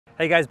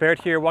Hey guys,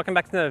 Barrett here. Welcome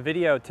back to another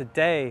video.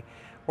 Today,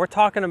 we're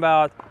talking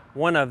about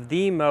one of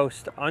the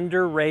most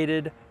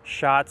underrated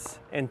shots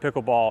in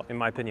pickleball, in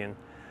my opinion.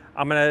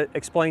 I'm gonna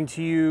explain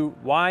to you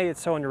why it's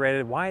so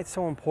underrated, why it's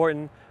so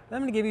important, and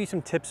I'm gonna give you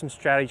some tips and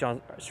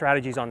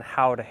strategies on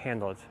how to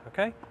handle it,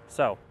 okay?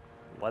 So,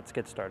 let's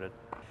get started.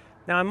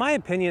 Now, in my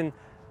opinion,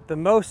 the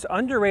most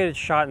underrated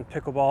shot in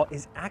pickleball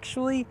is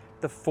actually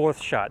the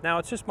fourth shot. Now,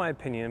 it's just my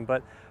opinion,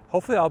 but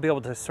hopefully I'll be able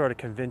to sort of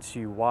convince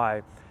you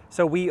why.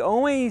 So we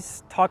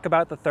always talk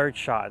about the third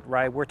shot,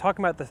 right? We're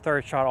talking about the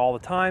third shot all the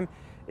time.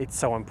 It's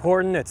so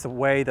important. It's the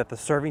way that the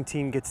serving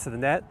team gets to the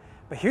net.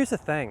 But here's the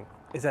thing,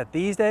 is that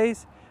these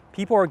days,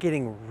 people are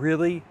getting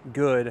really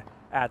good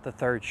at the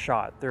third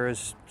shot. There are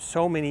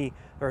so many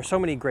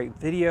great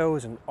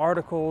videos and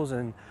articles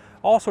and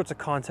all sorts of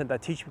content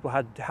that teach people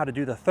how to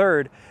do the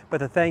third.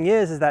 But the thing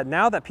is that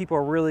now that people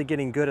are really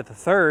getting good at the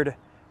third,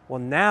 well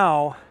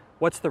now,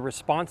 what's the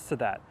response to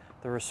that?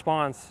 The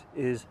response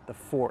is the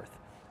fourth.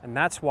 And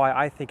that's why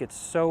I think it's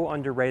so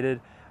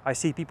underrated. I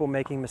see people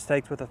making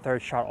mistakes with the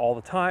third shot all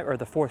the time, or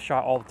the fourth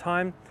shot all the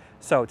time.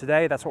 So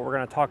today, that's what we're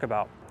gonna talk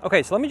about.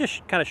 Okay, so let me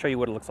just kind of show you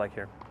what it looks like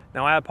here.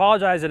 Now I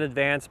apologize in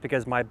advance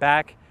because my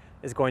back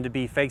is going to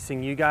be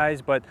facing you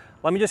guys, but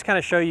let me just kind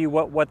of show you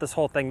what this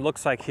whole thing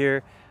looks like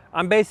here.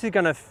 I'm basically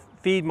gonna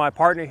feed my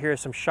partner here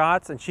some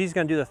shots, and she's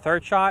gonna do the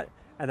third shot,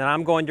 and then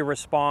I'm going to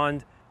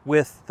respond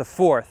with the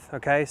fourth,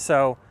 okay?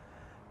 So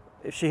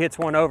if she hits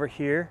one over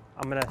here,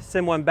 I'm gonna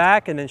send one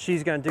back, and then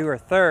she's gonna do her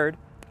third.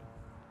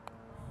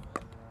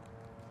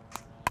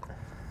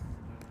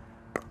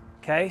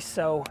 Okay,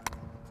 so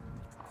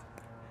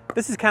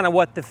this is kind of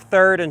what the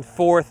third and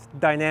fourth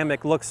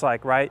dynamic looks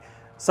like, right?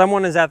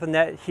 Someone is at the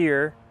net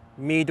here,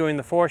 me doing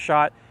the fourth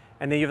shot,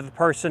 and then you have the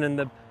person in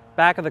the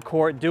back of the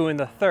court doing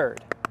the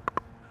third.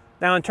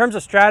 Now, in terms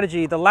of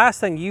strategy, the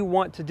last thing you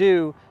want to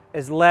do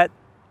is let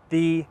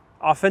the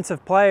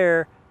offensive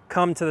player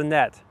come to the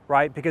net,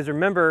 right? Because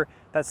remember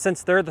that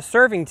since they're the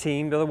serving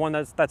team, they're the one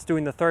that's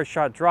doing the third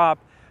shot drop,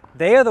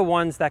 they are the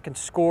ones that can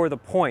score the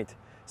point.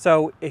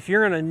 So if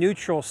you're in a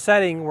neutral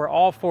setting where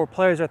all four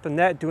players are at the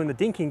net doing the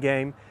dinking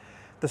game,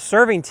 the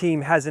serving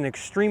team has an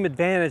extreme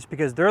advantage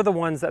because they're the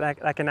ones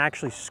that can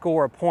actually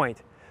score a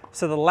point.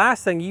 So the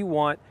last thing you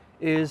want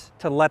is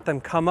to let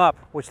them come up,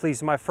 which leads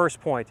to my first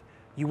point.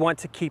 You want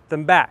to keep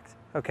them back,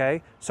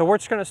 okay? So we're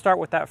just gonna start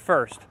with that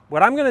first.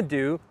 What I'm gonna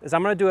do is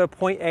I'm gonna do a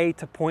point A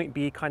to point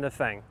B kind of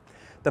thing.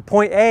 The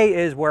point A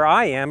is where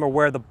I am, or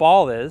where the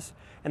ball is,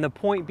 and the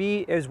point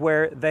B is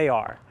where they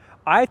are.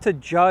 I have to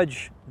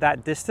judge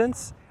that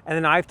distance, and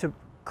then I have to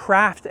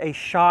craft a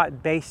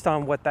shot based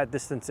on what that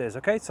distance is,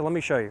 okay? So let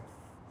me show you.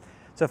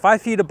 So if I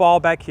feed a ball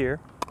back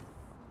here,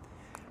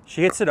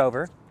 she hits it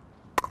over.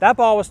 That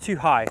ball was too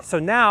high, so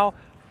now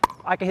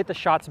I can hit the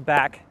shots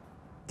back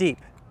deep,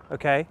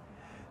 okay?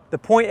 The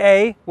point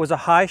A was a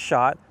high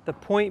shot. The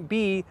point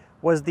B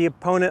was the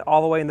opponent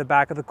all the way in the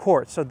back of the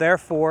court. So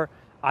therefore,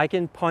 I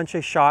can punch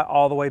a shot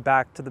all the way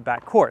back to the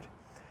back court.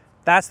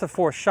 That's the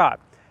fourth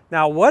shot.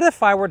 Now, what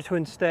if I were to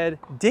instead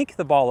dink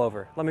the ball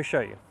over? Let me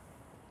show you.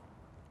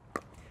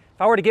 If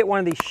I were to get one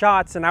of these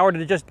shots and I were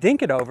to just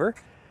dink it over,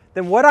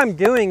 then what I'm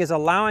doing is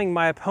allowing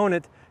my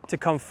opponent to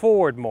come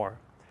forward more.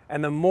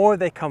 And the more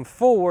they come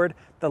forward,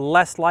 the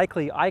less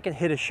likely I can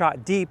hit a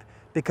shot deep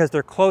because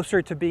they're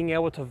closer to being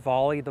able to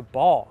volley the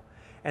ball.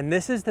 And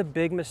this is the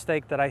big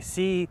mistake that I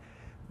see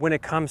when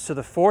it comes to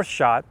the fourth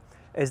shot,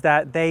 is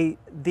that the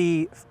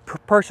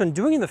person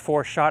doing the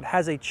fourth shot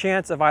has a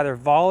chance of either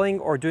volleying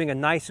or doing a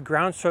nice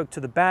ground stroke to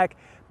the back,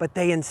 but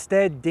they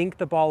instead dink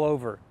the ball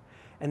over.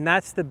 And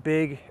that's the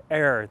big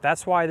error.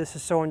 That's why this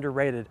is so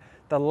underrated.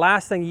 The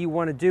last thing you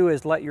want to do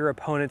is let your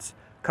opponents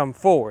come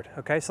forward.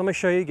 Okay, so let me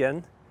show you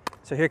again.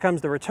 So here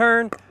comes the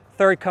return,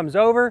 third comes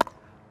over.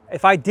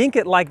 If I dink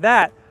it like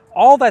that,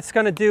 all that's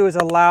going to do is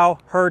allow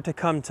her to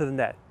come to the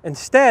net.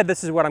 Instead,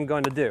 this is what I'm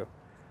going to do.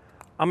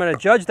 I'm going to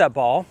judge that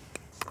ball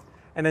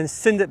and then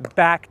send it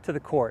back to the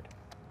court.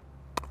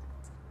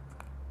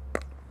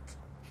 You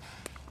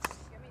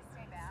want me to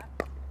stay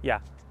back? Yeah.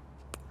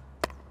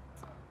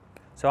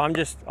 So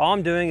all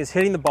I'm doing is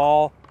hitting the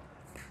ball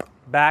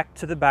back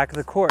to the back of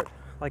the court,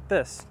 like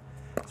this.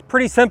 It's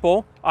pretty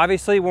simple.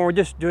 Obviously, when we're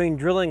just doing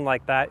drilling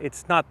like that,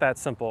 it's not that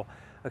simple,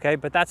 okay?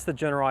 But that's the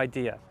general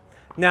idea.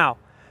 Now,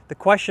 the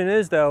question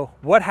is though,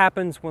 what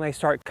happens when they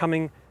start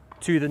coming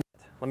to the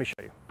net? Let me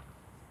show you.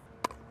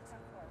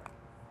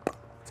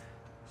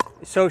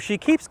 So if she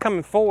keeps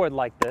coming forward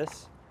like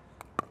this,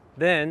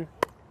 then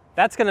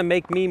that's gonna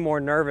make me more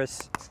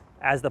nervous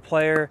as the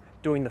player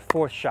doing the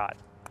fourth shot,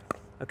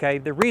 okay?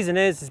 The reason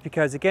is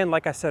because, again,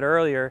 like I said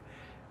earlier,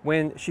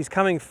 when she's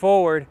coming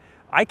forward,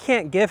 I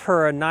can't give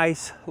her a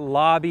nice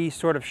lobby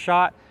sort of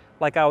shot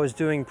like I was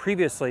doing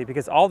previously,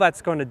 because all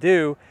that's going to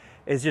do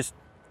is just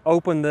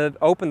open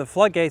the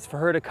floodgates for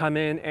her to come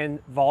in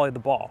and volley the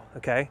ball,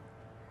 okay?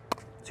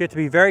 So you have to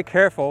be very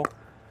careful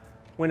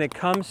when it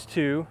comes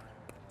to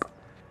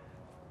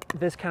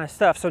this kind of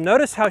stuff. So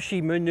notice how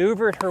she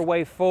maneuvered her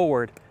way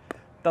forward.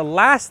 The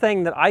last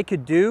thing that I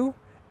could do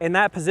in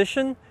that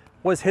position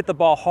was hit the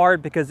ball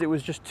hard because it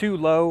was just too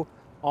low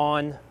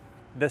on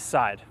this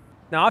side.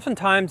 Now,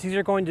 oftentimes these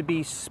are going to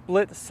be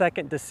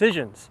split-second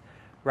decisions,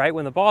 right?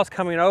 When the ball is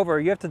coming over,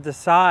 you have to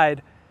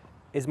decide,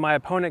 is my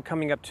opponent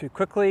coming up too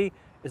quickly?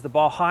 Is the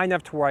ball high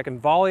enough to where I can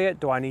volley it?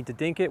 Do I need to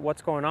dink it?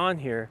 What's going on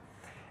here?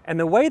 And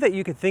the way that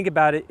you can think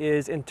about it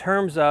is in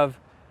terms of,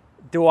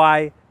 do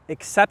I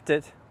accept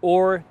it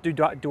or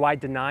do I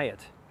deny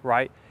it,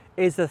 right?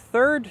 Is the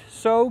third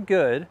so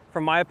good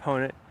from my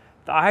opponent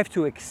that I have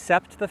to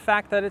accept the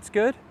fact that it's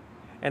good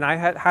and I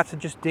have to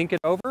just dink it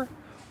over?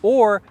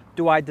 Or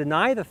do I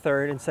deny the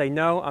third and say,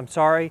 no, I'm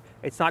sorry,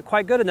 it's not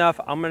quite good enough,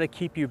 I'm gonna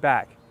keep you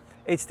back?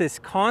 It's this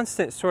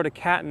constant sort of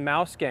cat and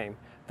mouse game,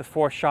 the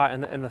fourth shot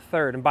and the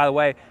third. And by the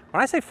way,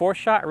 when I say fourth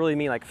shot, I really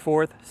mean like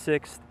fourth,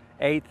 sixth,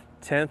 eighth,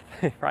 10th,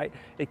 right?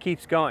 It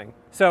keeps going.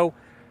 So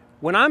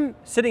when I'm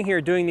sitting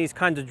here doing these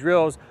kinds of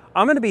drills,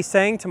 I'm gonna be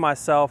saying to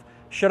myself,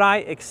 should I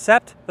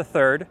accept the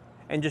third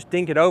and just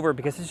dink it over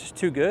because it's just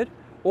too good?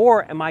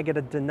 Or am I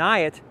gonna deny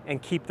it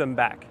and keep them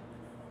back?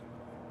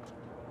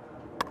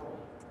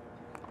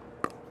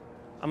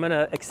 I'm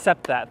gonna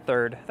accept that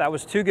third. That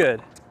was too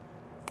good.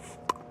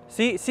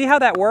 See how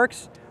that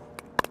works?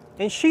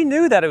 And she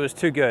knew that it was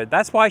too good.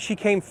 That's why she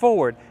came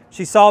forward.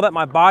 She saw that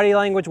my body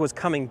language was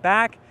coming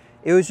back.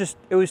 It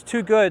was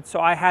too good, so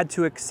I had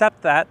to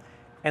accept that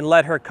and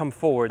let her come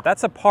forward.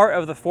 That's a part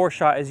of the fourth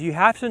shot, is you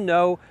have to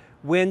know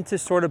when to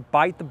sort of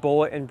bite the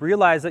bullet and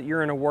realize that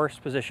you're in a worse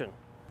position.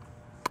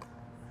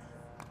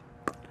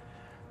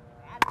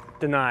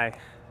 Deny.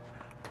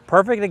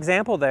 Perfect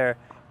example there.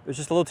 It was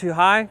just a little too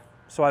high,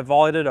 so I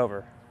volleyed it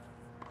over.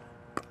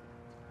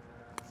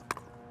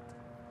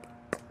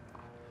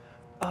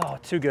 Oh,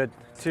 too good,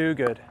 too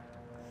good.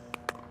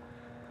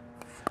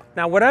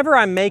 Now, whenever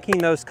I'm making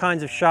those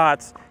kinds of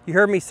shots, you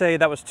heard me say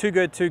that was too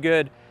good, too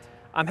good.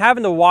 I'm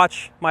having to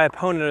watch my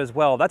opponent as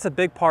well. That's a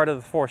big part of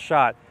the fourth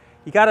shot.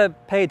 You gotta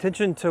pay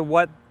attention to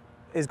what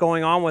is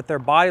going on with their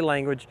body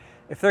language.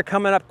 If they're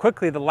coming up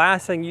quickly, the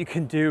last thing you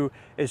can do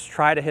is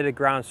try to hit a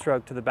ground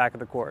stroke to the back of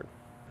the court.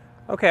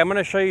 Okay, I'm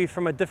gonna show you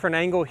from a different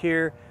angle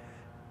here.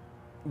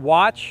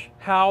 Watch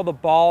how the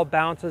ball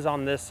bounces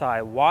on this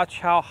side. Watch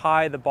how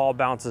high the ball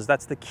bounces.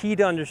 That's the key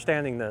to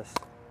understanding this.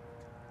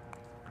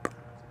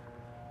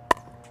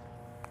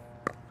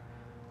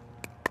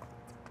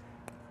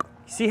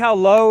 See how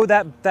low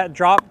that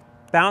drop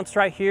bounced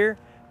right here?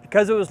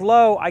 Because it was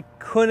low, I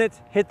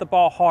couldn't hit the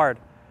ball hard,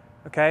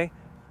 okay?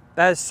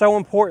 That is so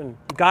important.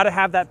 You gotta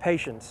have that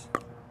patience.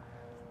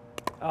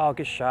 Oh,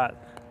 good shot.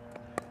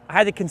 I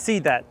had to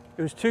concede that.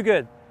 It was too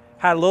good.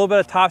 Had a little bit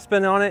of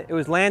topspin on it. It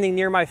was landing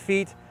near my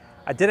feet.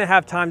 I didn't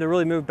have time to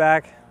really move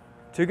back.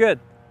 Too good.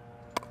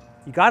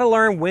 You gotta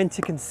learn when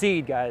to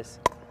concede, guys.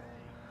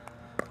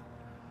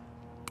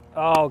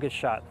 Oh, good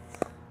shot.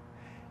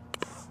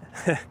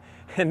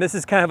 And this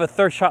is kind of a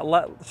third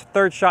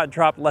shot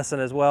drop lesson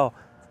as well.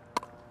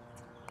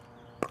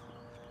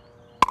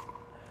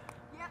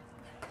 Yep.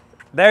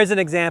 There's an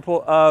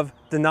example of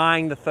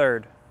denying the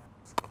third.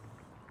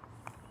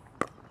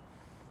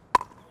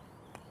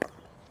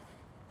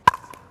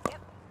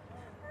 Yep.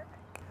 Perfect.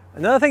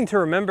 Another thing to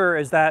remember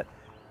is that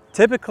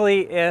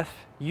typically if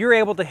you're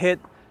able to hit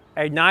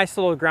a nice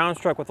little ground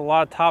stroke with a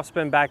lot of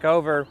topspin back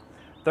over,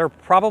 they're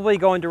probably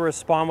going to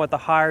respond with a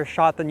higher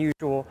shot than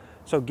usual.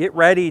 So get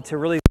ready to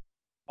really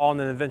and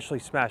then eventually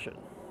smash it.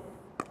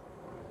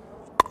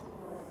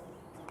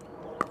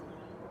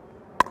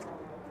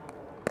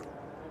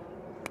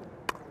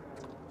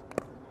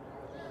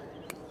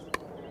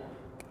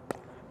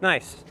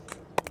 Nice.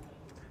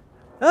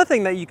 Another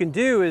thing that you can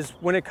do is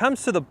when it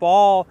comes to the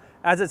ball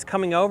as it's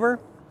coming over,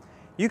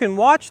 you can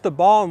watch the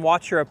ball and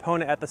watch your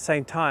opponent at the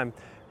same time.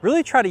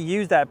 Really try to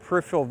use that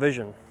peripheral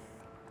vision.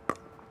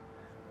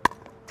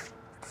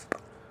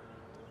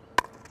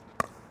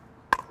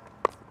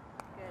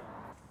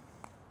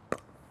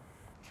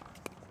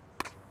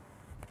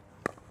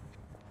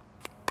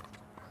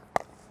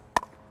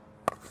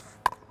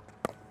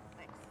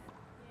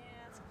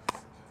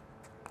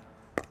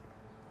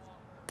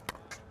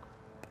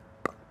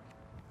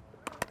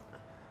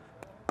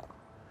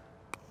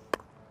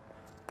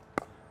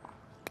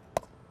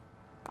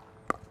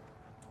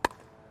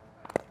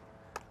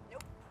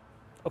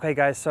 Okay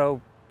guys,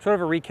 so sort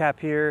of a recap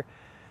here.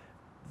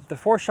 The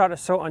fourth shot is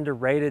so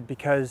underrated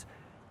because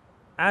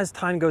as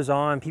time goes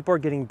on, people are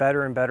getting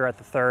better and better at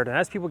the third. And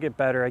as people get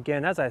better,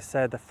 again, as I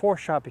said, the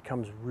fourth shot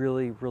becomes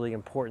really, really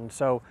important.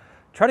 So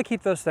try to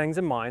keep those things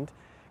in mind.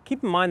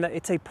 Keep in mind that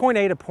it's a point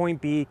A to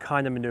point B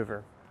kind of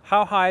maneuver.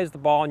 How high is the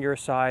ball on your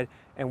side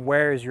and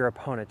where is your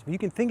opponent? If you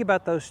can think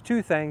about those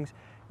two things,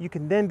 you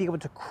can then be able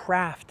to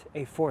craft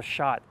a fourth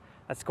shot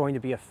that's going to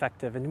be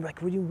effective. And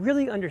like when you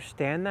really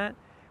understand that,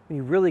 when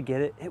you really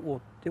get it, it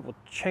will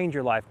change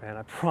your life, man,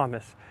 I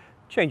promise.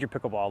 Change your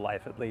pickleball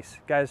life at least.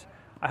 Guys,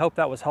 I hope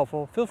that was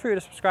helpful. Feel free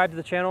to subscribe to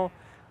the channel.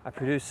 I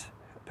produce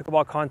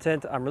pickleball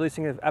content. I'm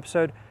releasing an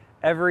episode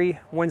every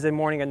Wednesday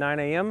morning at 9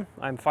 a.m.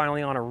 I'm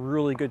finally on a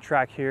really good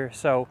track here.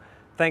 So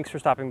thanks for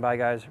stopping by,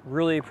 guys.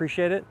 Really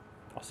appreciate it.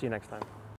 I'll see you next time.